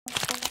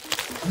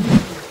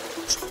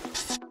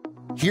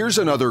Here's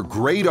another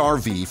great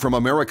RV from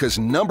America's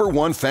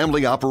 #1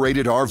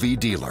 family-operated RV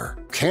dealer,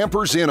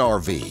 Campers Inn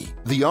RV,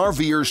 the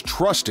RVer's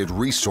trusted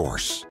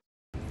resource.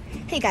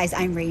 Hey guys,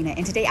 I'm Raina,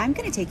 and today I'm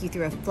going to take you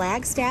through a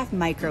Flagstaff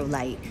Micro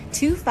Lite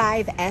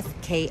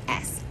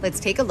 25FKS. Let's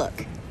take a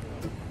look.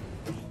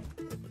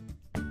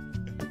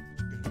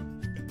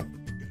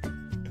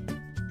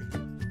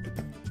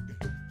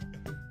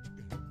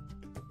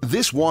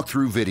 This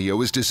walkthrough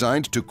video is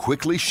designed to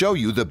quickly show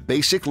you the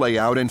basic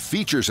layout and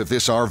features of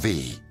this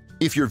RV.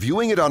 If you're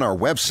viewing it on our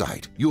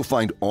website, you'll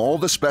find all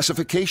the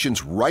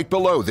specifications right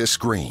below this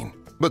screen.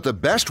 But the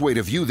best way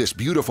to view this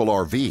beautiful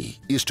RV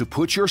is to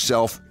put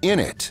yourself in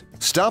it.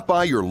 Stop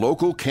by your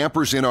local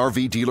Campers Inn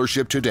RV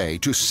dealership today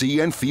to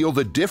see and feel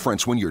the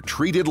difference when you're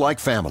treated like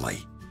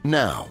family.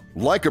 Now,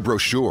 like a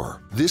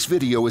brochure, this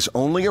video is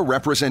only a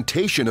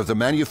representation of the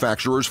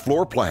manufacturer's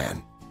floor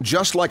plan.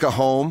 Just like a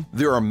home,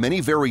 there are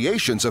many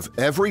variations of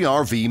every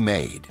RV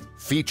made.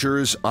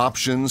 Features,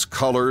 options,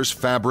 colors,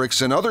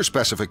 fabrics, and other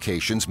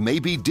specifications may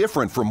be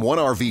different from one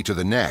RV to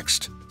the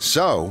next.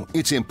 So,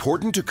 it's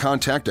important to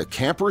contact a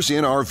Campers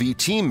Inn RV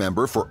team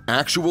member for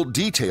actual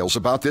details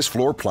about this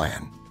floor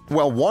plan.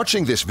 While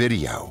watching this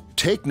video,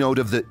 take note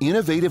of the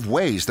innovative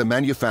ways the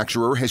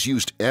manufacturer has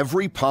used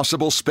every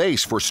possible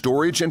space for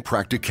storage and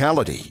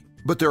practicality.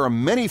 But there are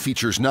many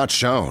features not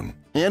shown,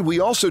 and we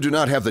also do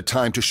not have the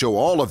time to show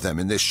all of them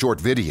in this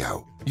short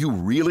video. You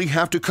really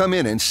have to come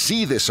in and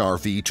see this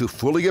RV to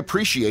fully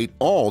appreciate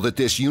all that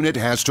this unit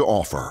has to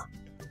offer.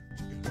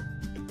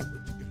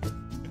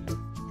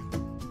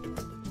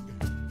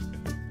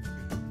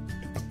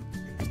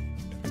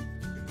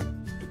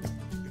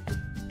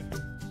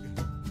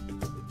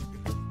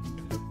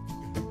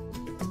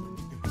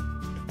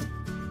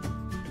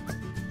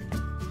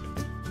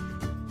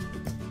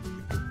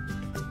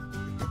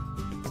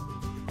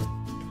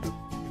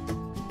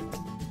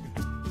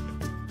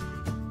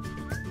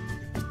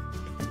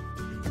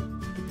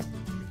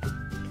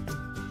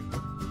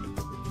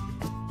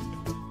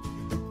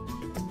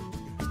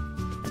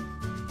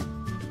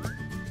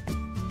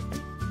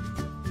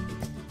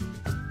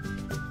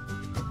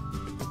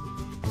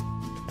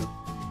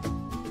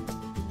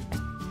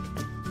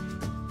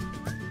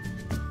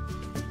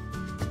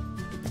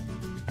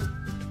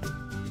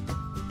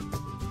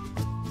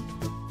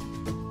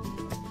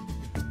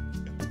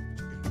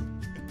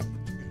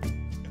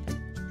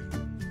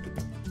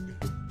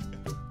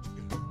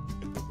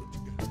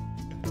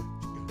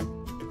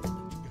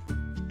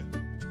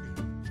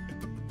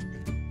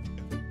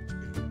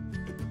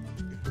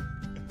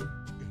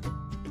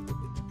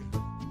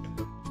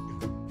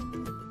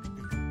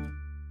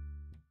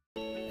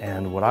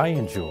 And what I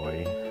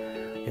enjoy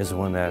is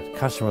when that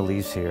customer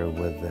leaves here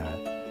with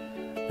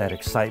that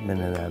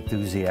excitement and that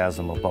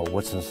enthusiasm about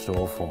what's in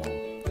store for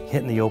them.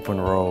 Hitting the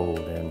open road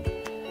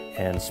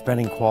and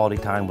spending quality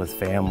time with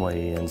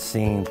family and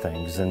seeing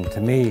things. And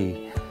to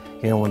me,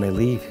 you know, when they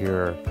leave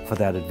here for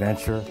that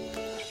adventure,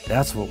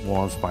 that's what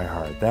warms my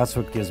heart. That's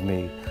what gives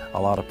me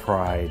a lot of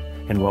pride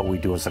in what we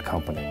do as a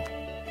company.